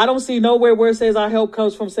 I don't see nowhere where it says our help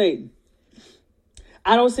comes from Satan.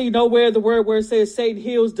 I don't see nowhere the word where it says Satan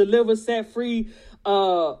heals, delivers, set free,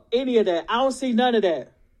 any of that. I don't see none of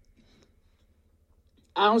that.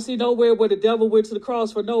 I don't see nowhere where the devil went to the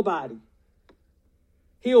cross for nobody.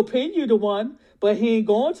 He'll pin you to one, but he ain't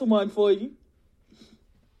going to one for you.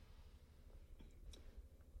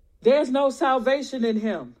 There's no salvation in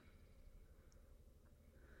him.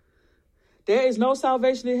 There is no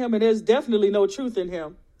salvation in him, and there's definitely no truth in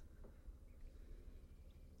him.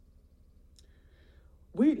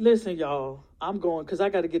 Listen, y'all. I'm going because I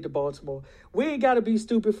got to get to Baltimore. We ain't got to be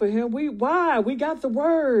stupid for him. Why? We got the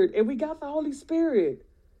word and we got the Holy Spirit.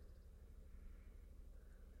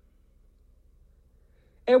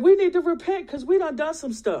 And we need to repent because we done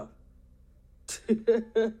some stuff.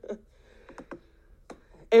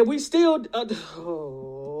 And we still,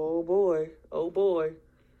 oh boy.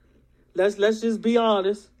 Let's just be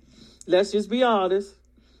honest. Let's just be honest.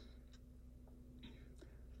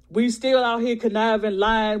 We still out here conniving,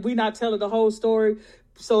 lying. We not telling the whole story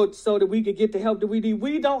so that we can get the help that we need.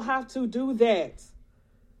 We don't have to do that.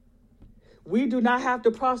 We do not have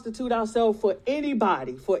to prostitute ourselves for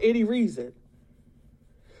anybody, for any reason.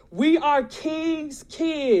 We are king's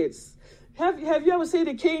kids. Have you ever seen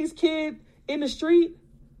a king's kid in the street?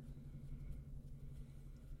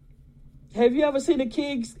 Have you ever seen a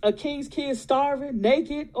king's kid starving,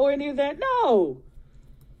 naked, or any of that? No.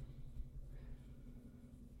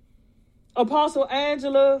 Apostle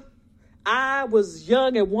Angela, I was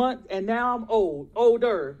young and now I'm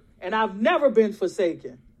older, and I've never been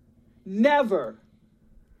forsaken. Never.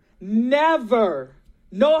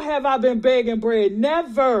 Nor have I been begging bread.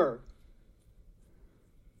 Never.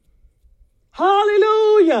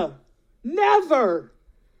 Hallelujah. Never.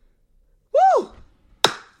 Woo.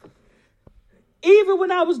 Even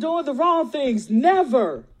when I was doing the wrong things,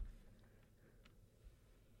 never.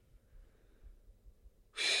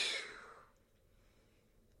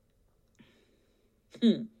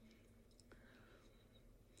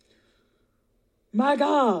 My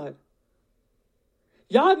God.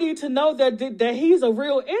 Y'all need to know that he's a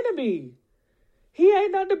real enemy. He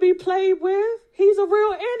ain't nothing to be played with. He's a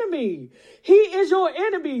real enemy. He is your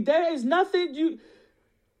enemy. There is nothing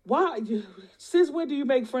since when do you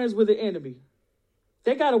make friends with an enemy?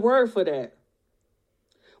 They got a word for that.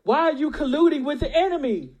 Why are you colluding with the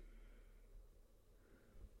enemy?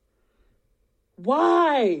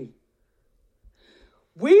 Why?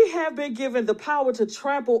 We have been given the power to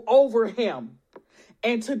trample over him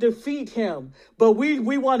and to defeat him, but we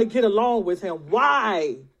want to get along with him.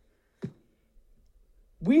 Why?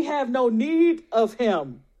 We have no need of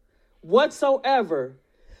him whatsoever.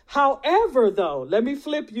 However, though, let me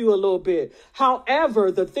flip you a little bit.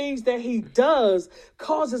 However, the things that he does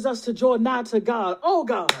causes us to draw nigh to God. Oh,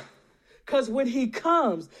 God. Because when he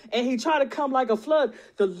comes and he try to come like a flood,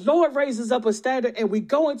 the Lord raises up a standard and we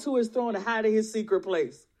go into his throne and hide in his secret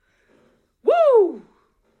place. Woo!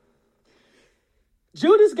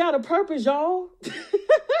 Judas got a purpose, y'all.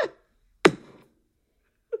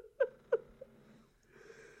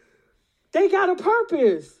 They got a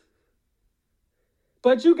purpose.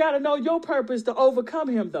 But you got to know your purpose to overcome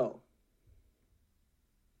him, though.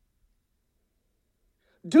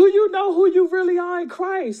 Do you know who you really are in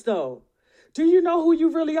Christ, though? Do you know who you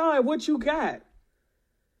really are and what you got?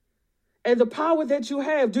 And the power that you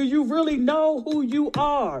have, do you really know who you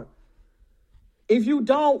are? If you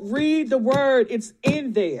don't read the word, it's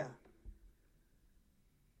in there.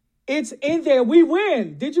 It's in there. We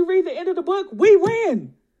win. Did you read the end of the book? We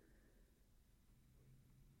win.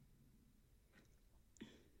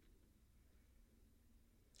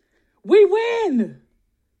 We win.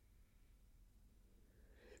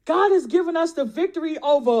 God has given us the victory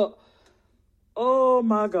over, oh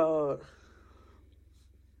my God.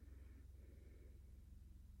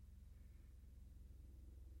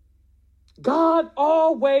 God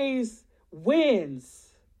always wins.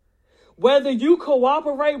 Whether you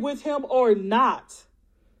cooperate with him or not,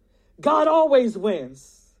 God always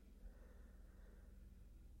wins.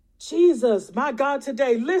 Jesus, my God,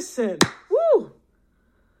 today, listen. Woo!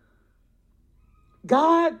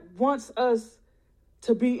 God wants us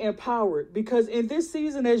to be empowered because in this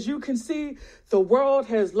season, as you can see, the world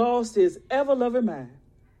has lost its ever-loving mind.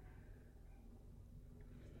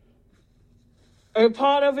 And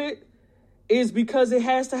part of it is because it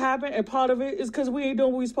has to happen, and part of it is because we ain't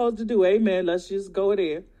doing what we're supposed to do. Amen. Let's just go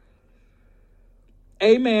there.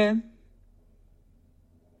 Amen.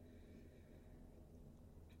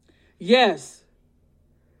 Yes.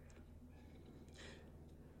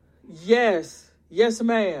 Yes. Yes,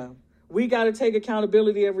 ma'am. We got to take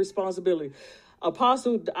accountability and responsibility.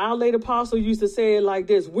 Our late apostle used to say it like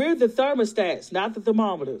this. We're the thermostats, not the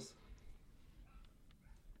thermometers.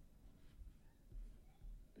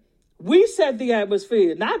 We set the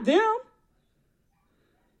atmosphere, not them.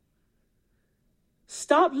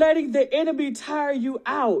 Stop letting the enemy tire you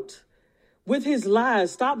out with his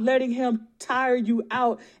lies. Stop letting him tire you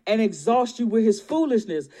out and exhaust you with his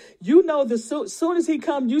foolishness. You know, soon as he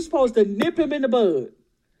comes, you're supposed to nip him in the bud.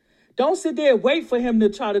 Don't sit there and wait for him to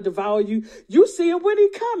try to devour you. You see him when he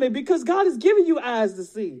coming, because God is giving you eyes to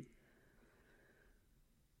see.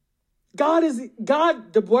 God,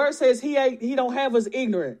 the word says he don't have us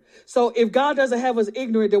ignorant. So if God doesn't have us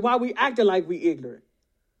ignorant, then why we acting like we ignorant?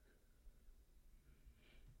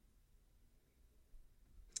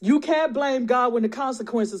 You can't blame God when the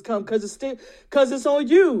consequences come, because it's on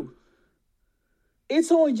you.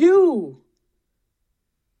 It's on you.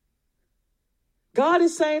 God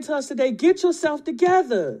is saying to us today, get yourself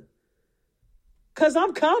together, because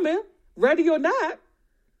I'm coming, ready or not.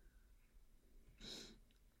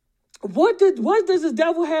 What does the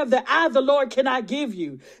devil have that I, the Lord, cannot give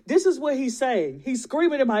you? This is what he's saying. He's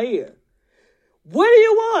screaming in my ear. What do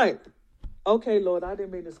you want? Okay, Lord, I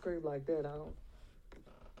didn't mean to scream like that. I don't.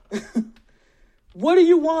 What do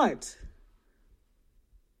you want?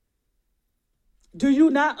 Do you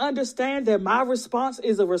not understand that my response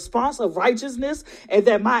is a response of righteousness, and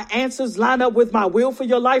that my answers line up with my will for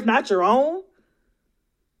your life, not your own?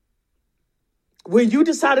 When you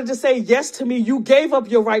decided to say yes to me, you gave up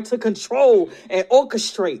your right to control and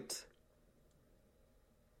orchestrate.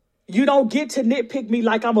 You don't get to nitpick me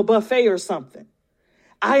like I'm a buffet or something.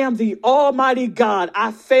 I am the Almighty God.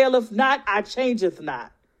 I faileth not, I changeth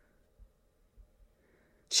not.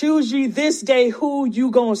 Choose ye this day who you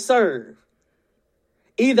gonna serve.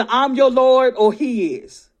 Either I'm your Lord or he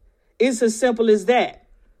is. It's as simple as that.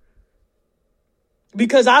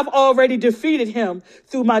 Because I've already defeated him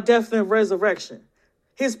through my death and resurrection.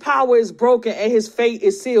 His power is broken and his fate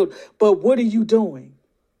is sealed. But what are you doing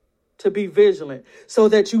to be vigilant so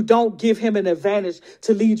that you don't give him an advantage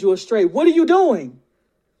to lead you astray? What are you doing?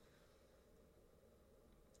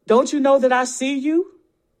 Don't you know that I see you?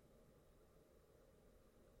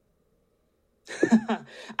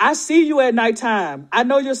 I see you at nighttime. I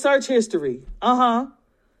know your search history.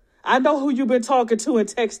 I know who you've been talking to and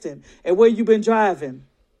texting, and where you've been driving,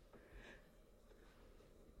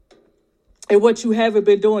 and what you haven't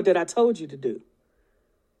been doing that I told you to do.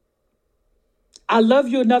 I love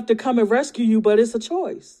you enough to come and rescue you, but it's a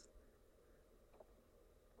choice.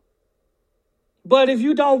 But if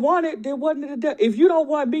you don't want it, then what in the devil? If you don't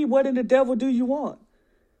want me, what in the devil do you want?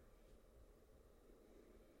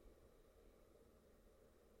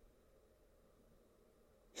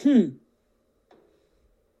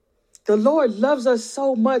 The Lord loves us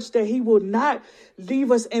so much that he will not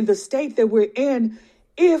leave us in the state that we're in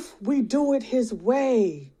if we do it his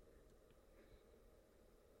way.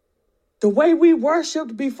 The way we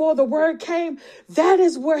worshiped before the word came, that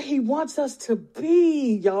is where he wants us to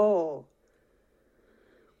be, y'all.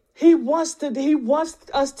 He wants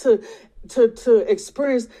us to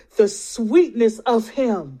experience the sweetness of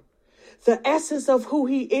him, the essence of who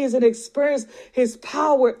he is, and experience his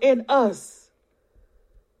power in us.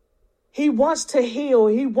 He wants to heal.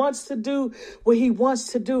 He wants to do what he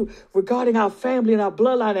wants to do regarding our family and our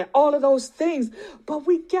bloodline and all of those things. But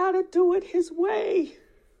we got to do it his way.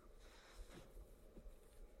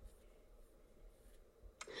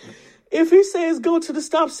 If he says go to the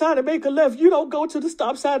stop sign and make a left, you don't go to the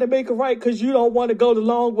stop sign and make a right because you don't want to go the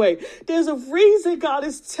long way. There's a reason God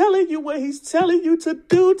is telling you what he's telling you to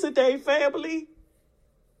do today, family.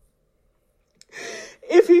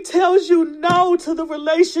 If he tells you no to the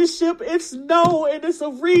relationship, it's no, and it's a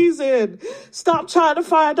reason. Stop trying to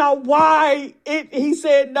find out why he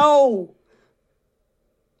said no.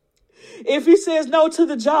 If he says no to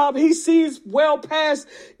the job, he sees well past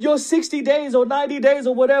your 60 days or 90 days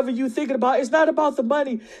or whatever you're thinking about. It's not about the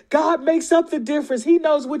money. God makes up the difference. He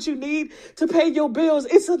knows what you need to pay your bills.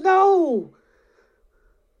 It's a no.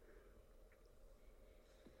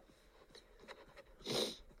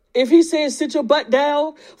 If he says sit your butt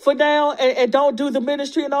down for now and don't do the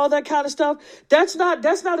ministry and all that kind of stuff, that's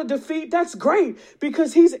not a defeat. That's great,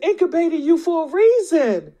 because he's incubating you for a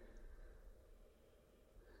reason.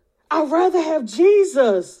 I'd rather have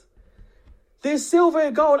Jesus than silver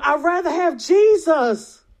and gold. I'd rather have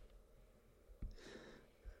Jesus.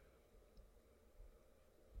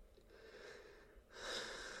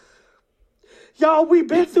 Y'all, we've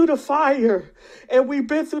been through the fire and we've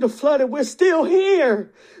been through the flood and we're still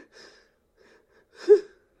here.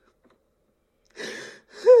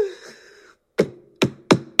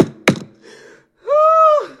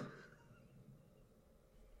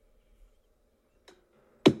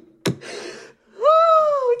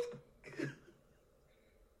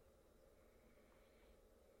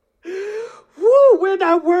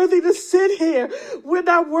 not worthy to sit here. We're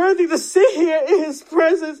not worthy to sit here in his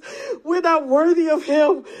presence. We're not worthy of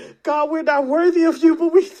him. God, we're not worthy of you,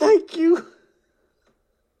 but we thank you.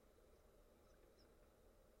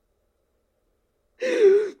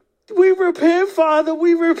 We repent, Father.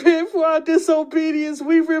 We repent for our disobedience.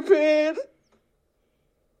 We repent.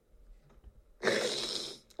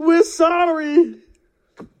 We're sorry.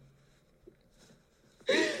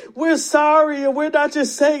 We're sorry, and we're not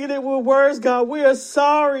just saying it with words, God. We are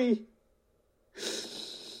sorry.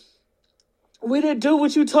 We didn't do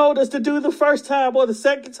what you told us to do the first time or the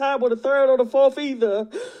second time or the third or the fourth either.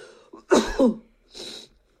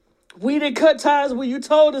 We didn't cut ties when you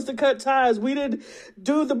told us to cut ties. We didn't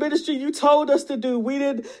do the ministry you told us to do. We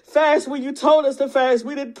didn't fast when you told us to fast.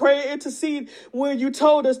 We didn't pray and intercede when you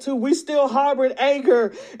told us to. We still harbored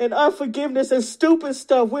anger and unforgiveness and stupid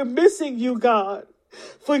stuff. We're missing you, God.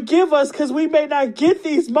 Forgive us because we may not get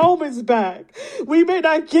these moments back. We may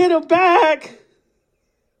not get them back.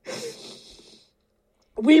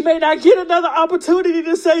 We may not get another opportunity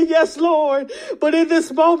to say yes, Lord. But in this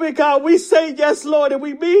moment, God, we say yes, Lord, and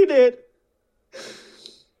we mean it.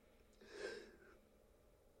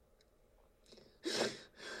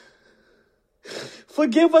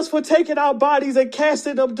 Forgive us for taking our bodies and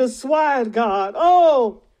casting them to swine, God.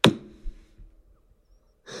 Oh.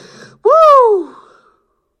 Woo.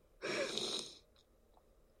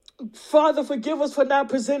 Father, forgive us for not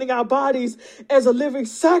presenting our bodies as a living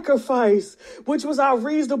sacrifice, which was our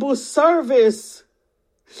reasonable service.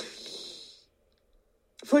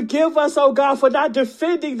 Forgive us, oh God, for not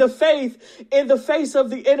defending the faith in the face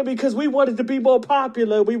of the enemy because we wanted to be more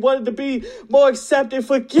popular. We wanted to be more accepted.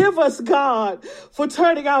 Forgive us, God, for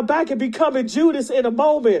turning our back and becoming Judas in a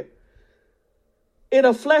moment, in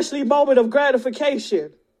a fleshly moment of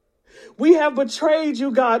gratification. We have betrayed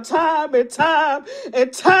you, God, time and time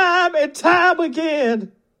and time and time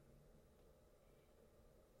again.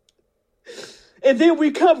 And then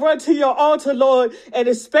we come right to your altar, Lord, and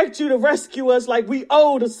expect you to rescue us like we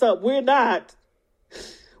owed us something. We're not.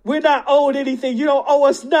 We're not owed anything. You don't owe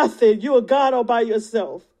us nothing. You're a God all by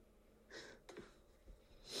yourself.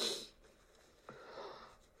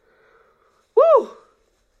 Woo!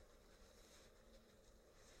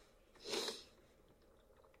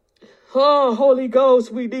 Oh, Holy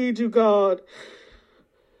Ghost, we need you, God.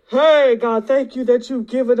 Hey, God, thank you that you've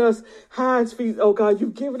given us hinds feet, oh God.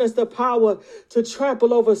 You've given us the power to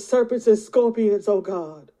trample over serpents and scorpions, oh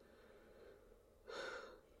God.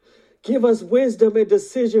 Give us wisdom in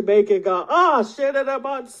decision making, God.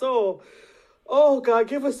 Soul. Oh, God,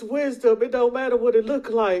 give us wisdom. It don't matter what it look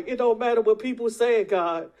like. It don't matter what people say,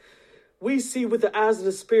 God. We see with the eyes of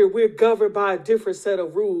the Spirit. We're governed by a different set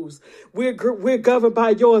of rules. We're governed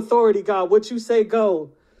by your authority, God. What you say,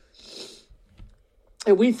 go.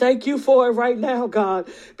 And we thank you for it right now, God,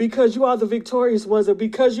 because you are the victorious ones. And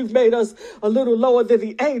because you've made us a little lower than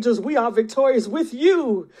the angels, we are victorious with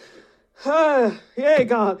you. Yeah,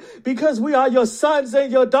 God, because we are your sons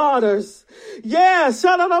and your daughters. Yeah,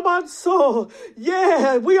 Shalalamanso.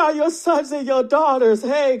 Yeah, we are your sons and your daughters.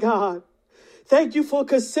 Hey, God. Thank you for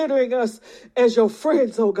considering us as your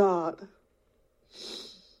friends, oh God.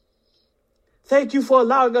 Thank you for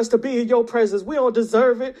allowing us to be in your presence. We don't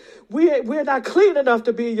deserve it. We're not clean enough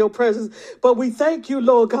to be in your presence. But we thank you,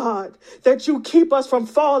 Lord God, that you keep us from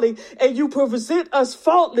falling and you present us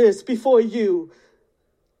faultless before you.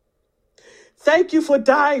 Thank you for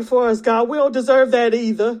dying for us, God. We don't deserve that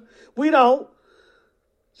either. We don't.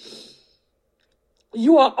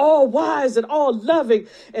 You are all wise and all loving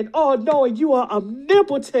and all knowing. You are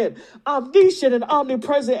omnipotent, omniscient, and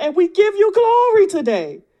omnipresent. And we give you glory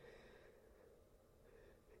today.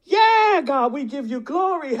 Yeah, God, we give you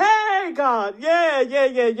glory. Hey, God.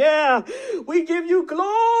 Yeah. We give you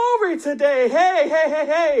glory today.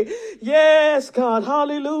 Hey. Yes, God.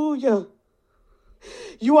 Hallelujah.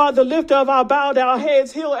 You are the lifter of our bowed down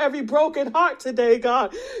heads. Heal every broken heart today,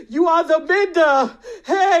 God. You are the mender.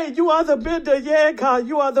 Hey, you are the mender. Yeah, God,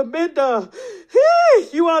 you are the mender. Hey,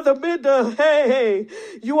 you are the mender. Hey,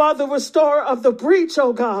 you are the restorer of the breach,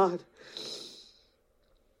 oh God.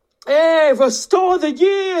 Hey, restore the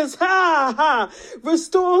years.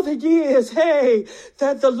 Restore the years. Hey,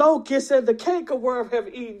 that the locust and the cankerworm have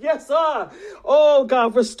eaten. Yes, sir. Oh,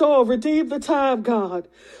 God, restore, redeem the time, God.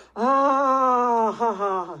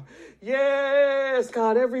 Yes,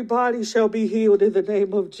 God, everybody shall be healed in the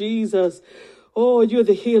name of Jesus. Oh, you're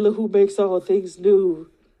the healer who makes all things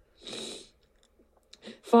new.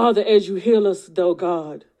 Father, as you heal us, though,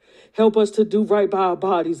 God, help us to do right by our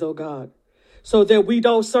bodies, oh God. so that we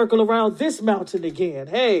don't circle around this mountain again.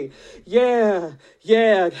 Hey, yeah,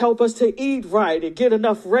 help us to eat right and get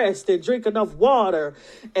enough rest and drink enough water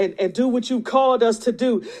and do what you called us to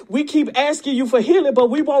do. We keep asking you for healing,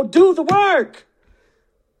 but we won't do the work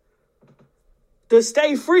to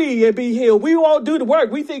stay free and be healed. We won't do the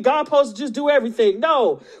work. We think God's supposed to just do everything.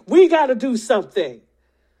 No, we got to do something.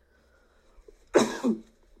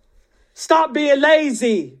 Stop being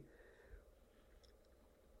lazy.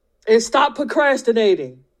 And stop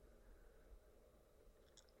procrastinating.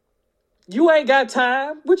 You ain't got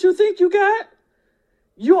time. What you think you got?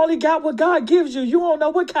 You only got what God gives you. You don't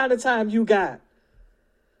know what kind of time you got.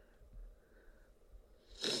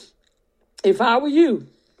 If I were you,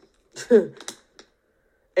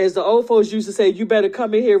 as the old folks used to say, you better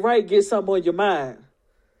come in here right, get something on your mind.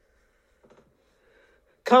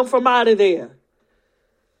 Come from out of there.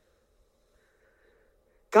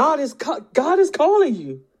 God is calling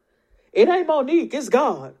you. It ain't Monique, it's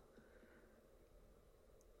God.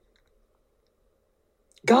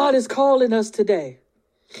 God is calling us today.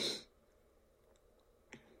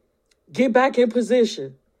 Get back in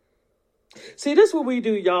position. See, this is what we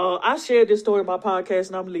do, y'all. I shared this story in my podcast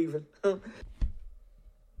and I'm leaving.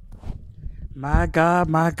 My God,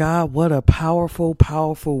 what a powerful,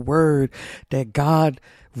 powerful word that God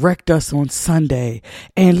wrecked us on Sunday.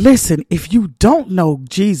 And listen, if you don't know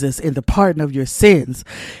Jesus in the pardon of your sins,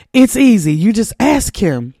 it's easy. You just ask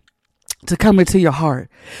him to come into your heart.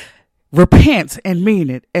 Repent and mean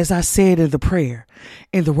it, as I said in the prayer,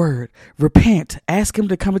 in the word. Repent. Ask him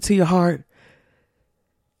to come into your heart.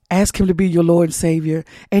 Ask him to be your Lord and Savior.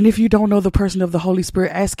 And if you don't know the person of the Holy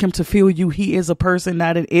Spirit, ask him to fill you. He is a person,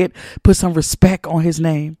 not an it. Put some respect on his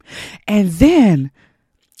name. And then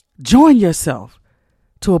join yourself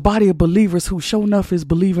to a body of believers who sure enough is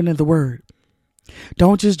believing in the word.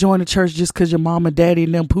 Don't just join the church just because your mom and daddy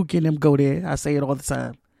and them Pookie and them go there. I say it all the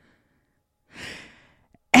time.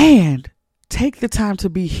 And take the time to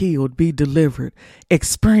be healed, be delivered,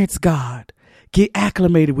 experience God, get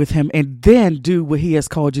acclimated with him, and then do what he has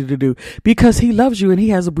called you to do because he loves you and he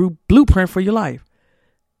has a blueprint for your life.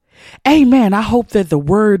 Amen. I hope that the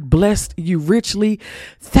word blessed you richly.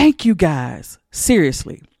 Thank you guys.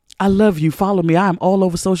 Seriously. I love you. Follow me. I'm all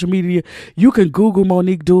over social media. You can Google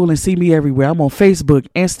Monique Duell and see me everywhere. I'm on Facebook,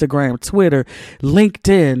 Instagram, Twitter,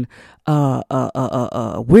 LinkedIn,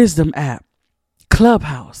 Wisdom app,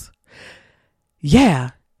 Clubhouse.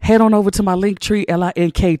 Yeah. Head on over to my Linktree,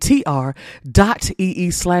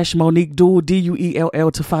 linktr.ee/Monique Duell,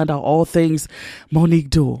 Duell, to find out all things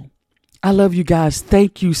Monique Duell. I love you guys.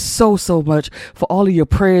 Thank you so much for all of your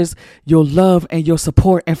prayers, your love, and your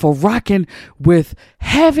support, and for rocking with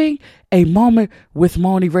having a moment with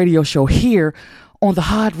Moni radio show here on the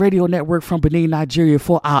Hard Radio Network from Benin, Nigeria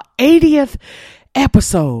for our 80th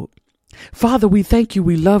episode. Father, we thank you.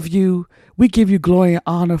 We love you. We give you glory and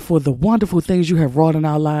honor for the wonderful things you have wrought in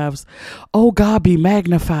our lives. Oh God, be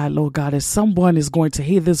magnified, Lord God, as someone is going to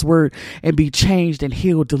hear this word and be changed and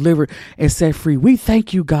healed, delivered, and set free. We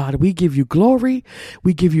thank you, God. We give you glory.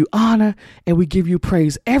 We give you honor and we give you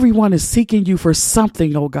praise. Everyone is seeking you for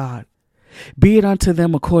something, oh God. Be it unto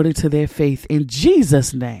them according to their faith. In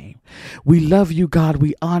Jesus' name, we love you, God.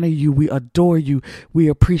 We honor you. We adore you. We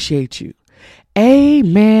appreciate you.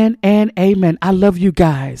 Amen and amen. I love you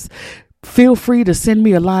guys. Feel free to send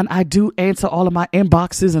me a line. I do answer all of my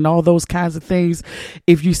inboxes and all those kinds of things.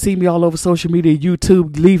 If you see me all over social media,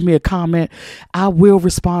 YouTube, leave me a comment. I will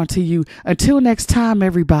respond to you. Until next time,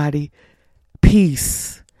 everybody,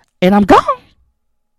 peace. And I'm gone.